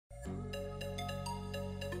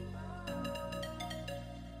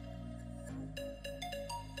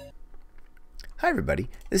Hi everybody,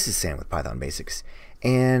 this is Sam with Python Basics,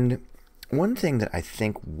 and one thing that I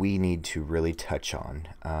think we need to really touch on,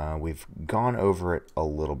 we've gone over it a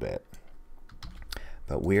little bit,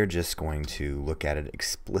 but we're just going to look at it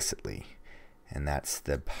explicitly, and that's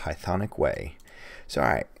the Pythonic way. So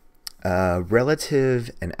alright, relative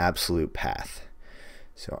and absolute path.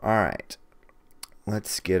 So alright,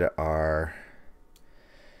 let's get our,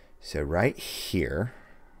 so right here,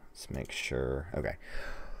 let's make sure,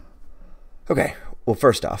 Okay, well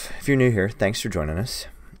first off, if you're new here, thanks for joining us.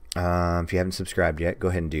 If you haven't subscribed yet, go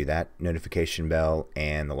ahead and do that. Notification bell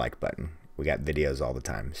and the like button. We got videos all the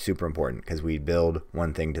time. Super important because we build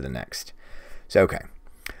one thing to the next. So okay,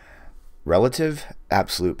 relative,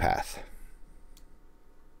 absolute path.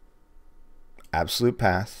 Absolute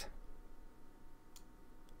path,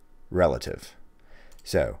 relative.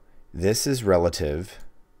 So this is relative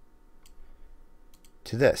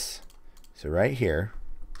to this. So right here,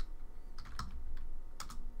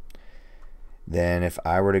 then if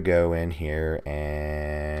I were to go in here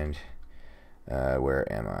and where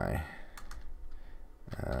am I?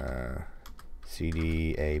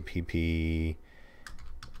 CDAPP.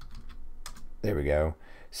 There we go.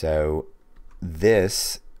 So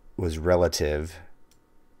this was relative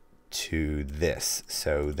to this.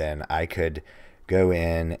 So then I could go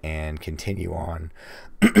in and continue on.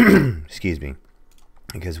 Excuse me.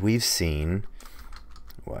 Because we've seen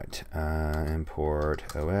what?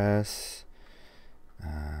 Import OS.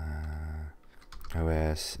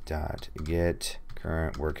 os.get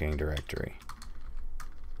current working directory.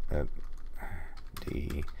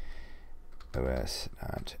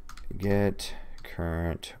 os.get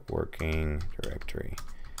current working directory.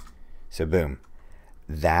 So boom,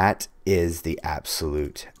 that is the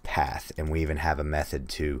absolute path, and we even have a method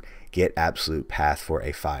to get absolute path for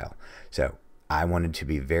a file. So I wanted to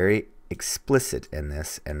be very explicit in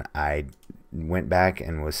this, and I went back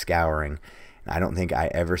and was scouring. I don't think I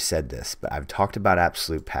ever said this, but I've talked about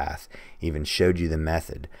absolute path, even showed you the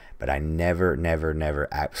method, but I never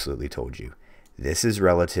absolutely told you. This is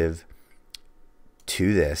relative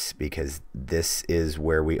to this because this is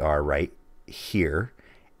where we are right here,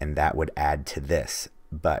 and that would add to this.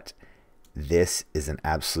 But this is an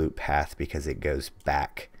absolute path because it goes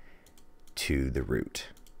back to the root.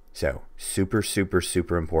 So super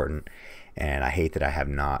important, and I hate that I have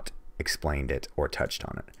not explained it or touched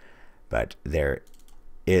on it. But there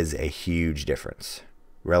is a huge difference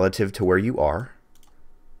relative to where you are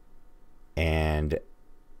and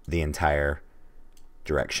the entire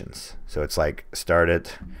directions. So it's like start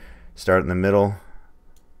in the middle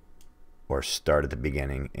or start at the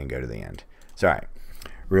beginning and go to the end. So all right,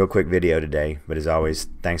 real quick video today, but as always,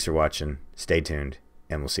 thanks for watching. Stay tuned,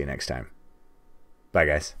 and we'll see you next time. Bye,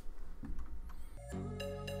 guys.